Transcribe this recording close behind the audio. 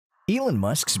Elon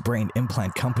Musk's brain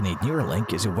implant company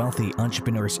Neuralink is a wealthy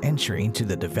entrepreneur's entry into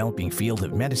the developing field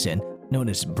of medicine known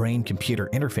as brain-computer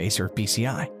interface or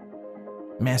BCI.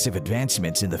 Massive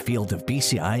advancements in the field of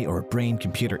BCI or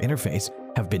brain-computer interface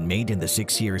have been made in the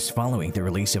 6 years following the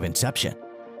release of Inception.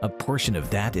 A portion of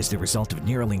that is the result of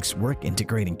Neuralink's work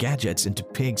integrating gadgets into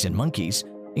pigs and monkeys,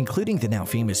 including the now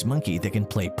famous monkey that can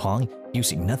play Pong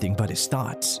using nothing but his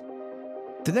thoughts.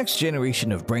 The next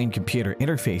generation of brain-computer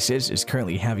interfaces is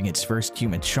currently having its first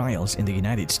human trials in the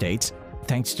United States,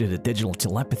 thanks to the digital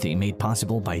telepathy made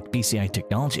possible by BCI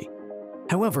technology.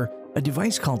 However, a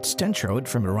device called Stentrode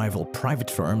from a rival private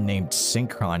firm named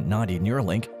Synchron Naughty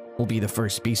Neuralink will be the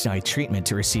first BCI treatment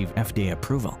to receive FDA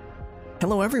approval.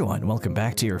 Hello everyone, welcome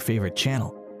back to your favorite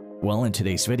channel. Well, in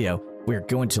today's video, we're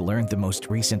going to learn the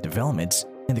most recent developments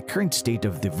in the current state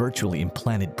of the virtually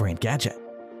implanted brain gadget.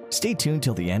 Stay tuned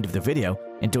till the end of the video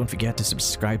and don't forget to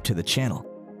subscribe to the channel.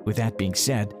 With that being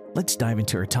said, let's dive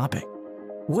into our topic.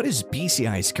 What is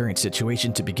BCI's current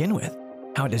situation to begin with?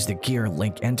 How does the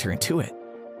Neuralink enter into it?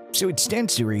 So it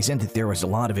stands to reason that there was a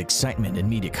lot of excitement and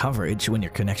media coverage when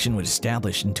your connection was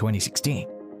established in 2016.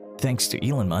 Thanks to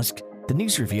Elon Musk, the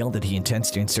news revealed that he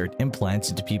intends to insert implants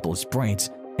into people's brains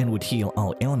and would heal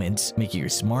all ailments, make you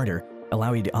smarter,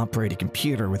 allow you to operate a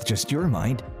computer with just your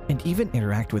mind, and even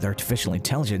interact with artificial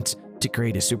intelligence to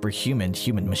create a superhuman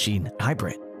human-machine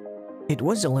hybrid. It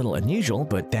was a little unusual,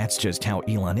 but that's just how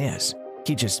Elon is.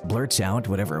 He just blurts out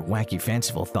whatever wacky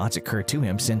fanciful thoughts occur to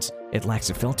him since it lacks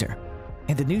a filter.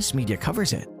 And the news media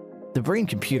covers it. The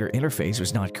brain-computer interface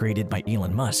was not created by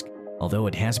Elon Musk, although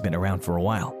it has been around for a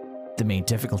while. The main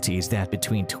difficulty is that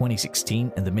between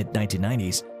 2016 and the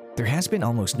mid-1990s, there has been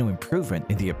almost no improvement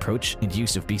in the approach and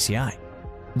use of BCI.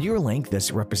 Neuralink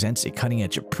thus represents a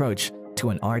cutting-edge approach to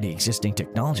an already existing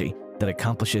technology that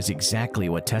accomplishes exactly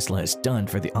what Tesla has done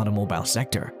for the automobile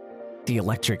sector. The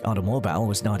electric automobile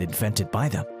was not invented by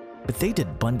them, but they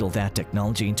did bundle that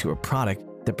technology into a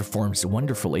product that performs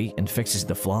wonderfully and fixes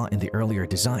the flaw in the earlier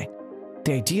design.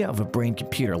 The idea of a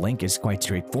brain-computer link is quite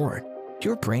straightforward.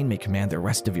 Your brain may command the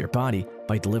rest of your body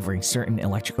by delivering certain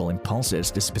electrical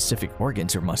impulses to specific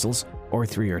organs or muscles or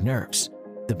through your nerves.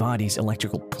 The body's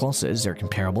electrical pulses are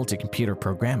comparable to computer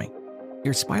programming.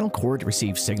 Your spinal cord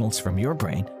receives signals from your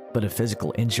brain, but a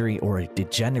physical injury or a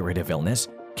degenerative illness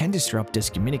can disrupt this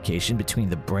communication between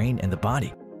the brain and the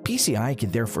body. BCI can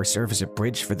therefore serve as a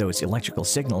bridge for those electrical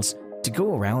signals to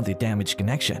go around the damaged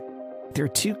connection. There are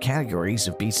two categories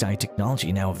of BCI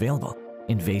technology now available: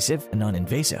 invasive and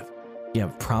non-invasive. You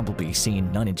have probably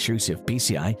seen non-intrusive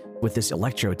BCI with this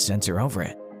electrode sensor over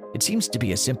it. It seems to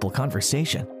be a simple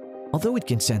conversation. Although it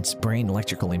can sense brain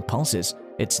electrical impulses,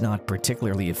 it's not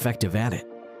particularly effective at it.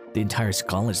 The entire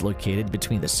skull is located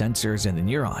between the sensors and the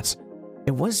neurons.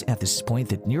 It was at this point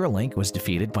that Neuralink was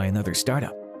defeated by another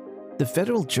startup. The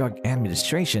Federal Drug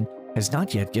Administration has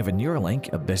not yet given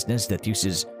Neuralink, a business that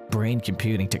uses brain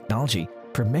computing technology,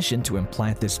 permission to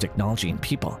implant this technology in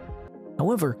people.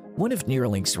 However, one of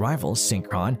Neuralink's rivals,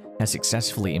 Synchron, has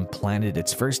successfully implanted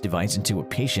its first device into a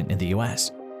patient in the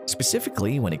US.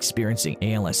 Specifically, when experiencing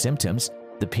ALS symptoms,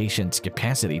 the patient's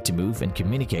capacity to move and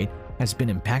communicate has been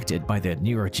impacted by the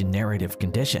neurodegenerative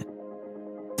condition.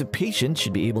 The patient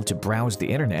should be able to browse the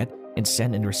internet and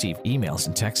send and receive emails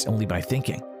and texts only by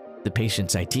thinking. The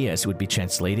patient's ideas would be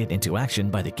translated into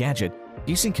action by the gadget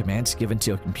using commands given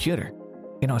to a computer.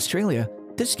 In Australia,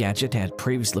 this gadget had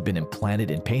previously been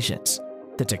implanted in patients.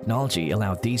 The technology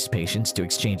allowed these patients to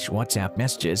exchange WhatsApp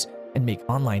messages and make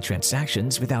online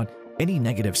transactions without any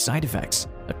negative side effects,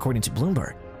 according to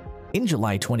Bloomberg. In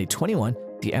July 2021,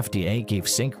 the FDA gave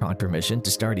Synchron permission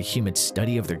to start a human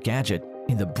study of their gadget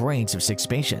in the brains of 6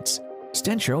 patients.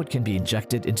 Stentrode can be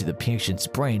injected into the patient's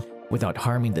brain without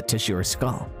harming the tissue or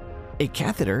skull. A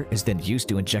catheter is then used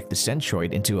to inject the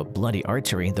Stentrode into a bloody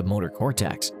artery in the motor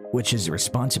cortex, which is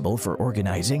responsible for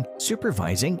organizing,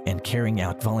 supervising, and carrying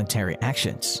out voluntary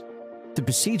actions. The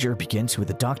procedure begins with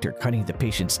the doctor cutting the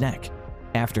patient's neck.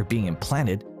 After being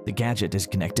implanted, the gadget is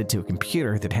connected to a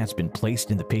computer that has been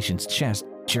placed in the patient's chest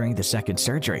during the second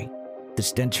surgery. The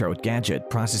Stentrode gadget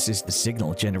processes the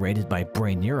signal generated by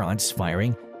brain neurons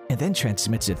firing and then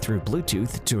transmits it through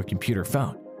Bluetooth to a computer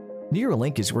phone.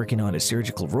 Neuralink is working on a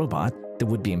surgical robot that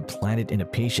would be implanted in a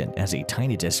patient as a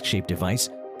tiny disc-shaped device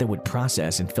that would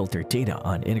process and filter data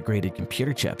on integrated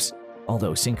computer chips.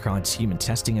 Although Synchron's human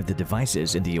testing of the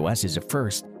devices in the US is a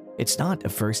first, it's not a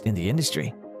first in the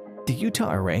industry. The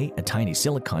Utah Array, a tiny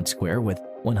silicon square with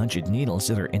 100 needles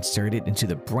that are inserted into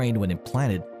the brain when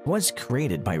implanted, was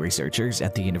created by researchers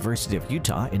at the University of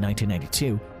Utah in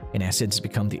 1992 and has since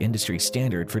become the industry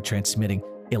standard for transmitting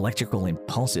electrical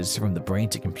impulses from the brain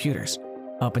to computers.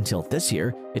 Up until this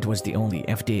year, it was the only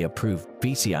FDA-approved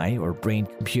BCI or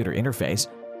brain-computer interface,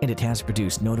 and it has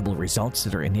produced notable results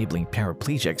that are enabling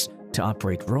paraplegics to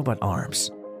operate robot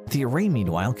arms. The array,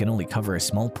 meanwhile, can only cover a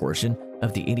small portion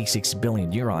of the 86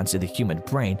 billion neurons in the human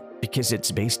brain because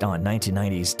it's based on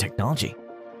 1990s technology.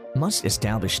 Musk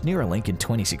established Neuralink in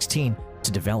 2016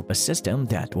 to develop a system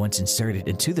that, once inserted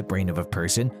into the brain of a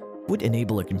person, would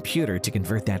enable a computer to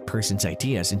convert that person's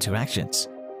ideas into actions.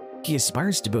 He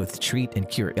aspires to both treat and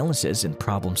cure illnesses and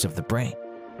problems of the brain.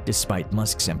 Despite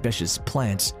Musk's ambitious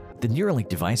plans, the Neuralink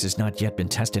device has not yet been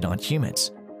tested on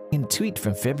humans. In a tweet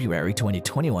from February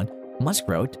 2021, Musk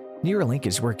wrote, "Neuralink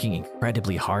is working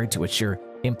incredibly hard to assure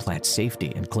implant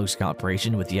safety in close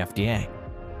cooperation with the FDA.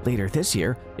 Later this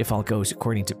year, if all goes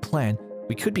according to plan,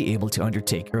 we could be able to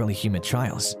undertake early human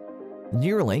trials."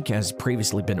 Neuralink has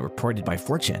previously been reported by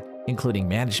Fortune, including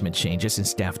management changes and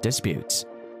staff disputes.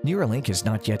 Neuralink has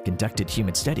not yet conducted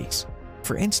human studies.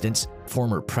 For instance,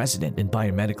 former president and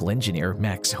biomedical engineer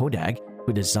Max Hodag,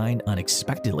 who designed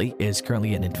unexpectedly, is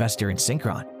currently an investor in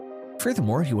Synchron.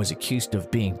 Furthermore, he was accused of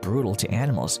being brutal to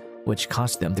animals, which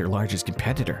cost them their largest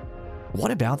competitor. What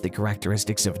about the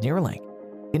characteristics of Neuralink?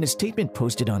 In a statement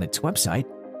posted on its website,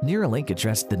 Neuralink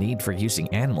addressed the need for using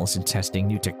animals in testing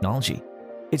new technology.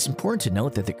 It's important to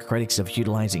note that the critics of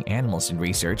utilizing animals in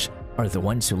research are the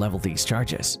ones who level these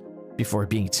charges. Before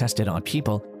being tested on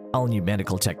people, all new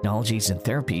medical technologies and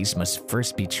therapies must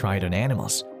first be tried on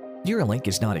animals. Neuralink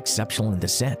is not exceptional in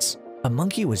this sense. A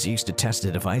monkey was used to test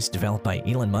a device developed by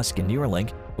Elon Musk and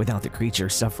Neuralink without the creature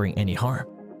suffering any harm.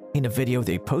 In a video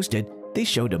they posted, they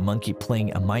showed a monkey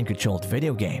playing a mind-controlled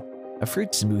video game. A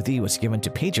fruit smoothie was given to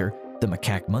Pager, the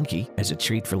macaque monkey, as a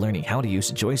treat for learning how to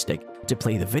use a joystick to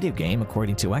play the video game,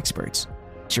 according to experts.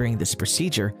 During this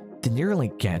procedure, the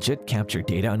Neuralink gadget captured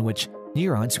data on which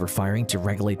neurons were firing to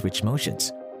regulate which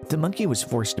motions. The monkey was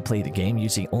forced to play the game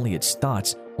using only its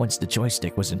thoughts once the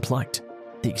joystick was unplugged.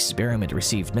 The experiment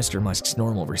received Mr. Musk's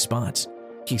normal response.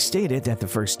 He stated that the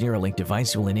first Neuralink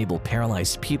device will enable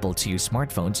paralyzed people to use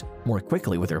smartphones more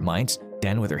quickly with their minds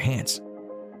than with their hands.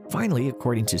 Finally,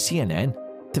 according to CNN,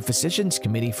 the Physicians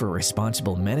Committee for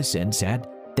Responsible Medicine said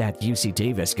that UC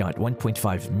Davis got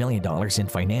 $1.5 million in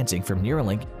financing from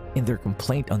Neuralink in their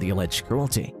complaint on the alleged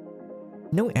cruelty.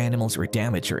 No animals were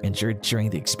damaged or injured during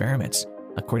the experiments,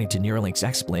 according to Neuralink's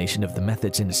explanation of the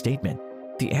methods in the statement.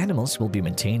 The animals will be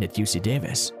maintained at UC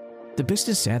Davis. The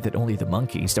business said that only the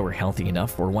monkeys that were healthy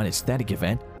enough for one aesthetic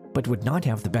event but would not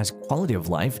have the best quality of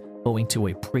life owing to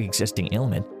a pre-existing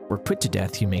ailment were put to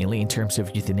death humanely in terms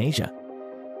of euthanasia.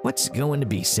 What's going to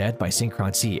be said by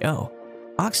Synchron CEO?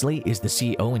 Oxley is the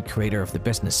CEO and creator of the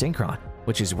business Synchron,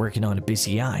 which is working on a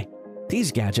BCI.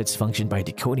 These gadgets function by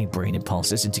decoding brain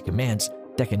impulses into commands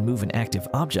that can move an active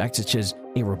object such as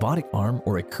a robotic arm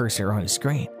or a cursor on a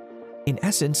screen. In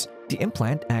essence, the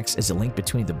implant acts as a link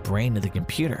between the brain and the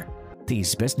computer.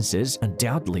 These businesses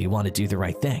undoubtedly want to do the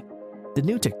right thing. The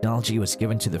new technology was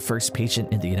given to the first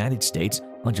patient in the United States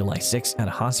on July 6 at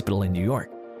a hospital in New York.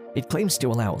 It claims to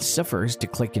allow sufferers to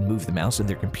click and move the mouse on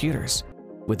their computers.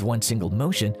 With one single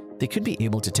motion, they could be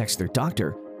able to text their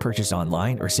doctor, purchase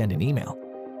online, or send an email.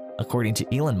 According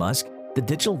to Elon Musk, the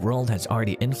digital world has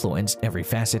already influenced every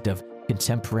facet of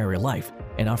contemporary life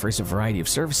and offers a variety of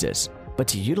services, but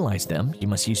to utilize them, you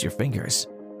must use your fingers.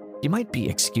 You might be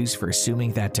excused for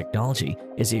assuming that technology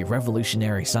is a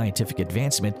revolutionary scientific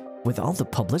advancement with all the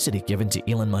publicity given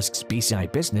to Elon Musk's BCI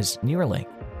business, Neuralink.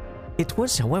 It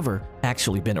was, however,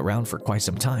 actually been around for quite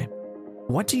some time.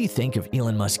 What do you think of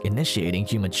Elon Musk initiating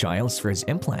human trials for his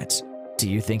implants? Do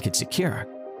you think it's secure?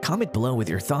 Comment below with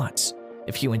your thoughts.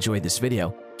 If you enjoyed this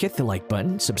video, hit the like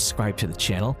button, subscribe to the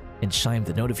channel, and chime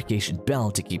the notification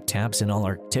bell to keep tabs on all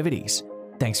our activities.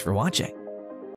 Thanks for watching.